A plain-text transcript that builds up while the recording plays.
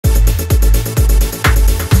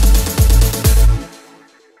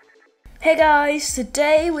Hey guys,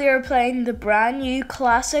 today we are playing the brand new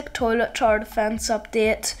Classic Toilet Tower Defense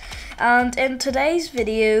update, and in today's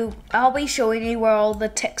video I'll be showing you where all the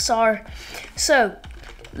ticks are. So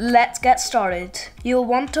let's get started. You'll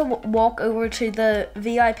want to walk over to the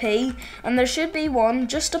VIP, and there should be one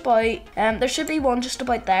just about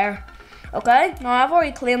there. Okay, now I've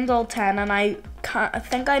already claimed all 10 and I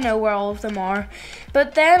think I know where all of them are.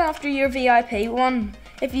 But then after your VIP one,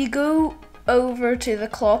 if you go over to the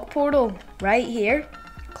clock portal right here,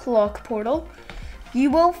 clock portal, you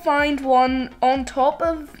will find one on top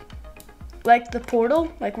of like the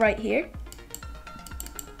portal, like right here,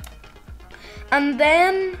 and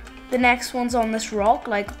then the next one's on this rock,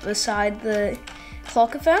 like beside the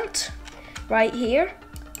clock event right here.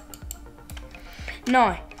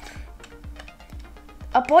 Now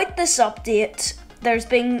about this update, there's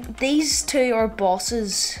been these two are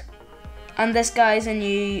bosses. And this guy's a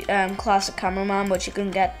new classic cameraman, which you can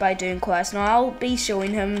get by doing quests. Now I'll be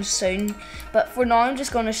showing him soon, but for now I'm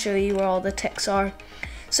just going to show you where all the ticks are.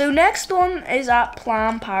 So next one is at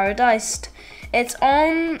Plan Paradise. It's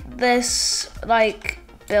on this like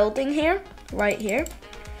building here, right here.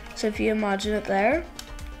 So if you imagine it there.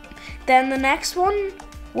 Then the next one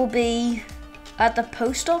will be at the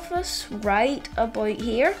post office, right about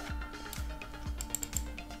here.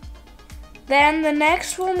 Then the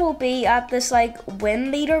next one will be at this like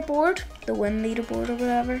win leaderboard, the win leaderboard or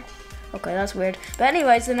whatever. Okay, that's weird. But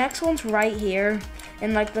anyways, the next one's right here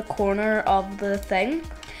in like the corner of the thing.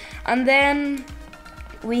 And then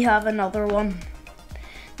we have another one.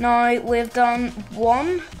 Now we've done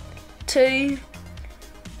 1, 2,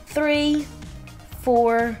 3,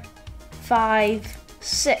 4, 5,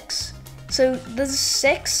 6. So there's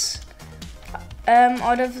 6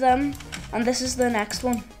 out of them, and this is the next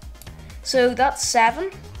one. So that's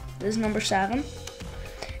 7. This is number 7.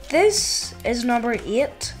 This is number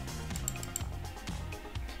 8.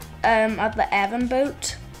 At the Evan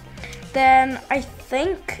boat. Then I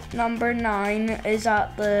think number 9 is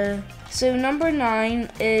at the. So number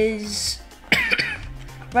 9 is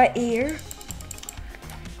right here.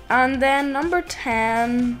 And then number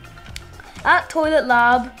 10 at Toilet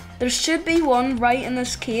Lab. There should be one right in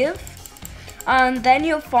this cave. And then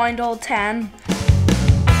you'll find all 10.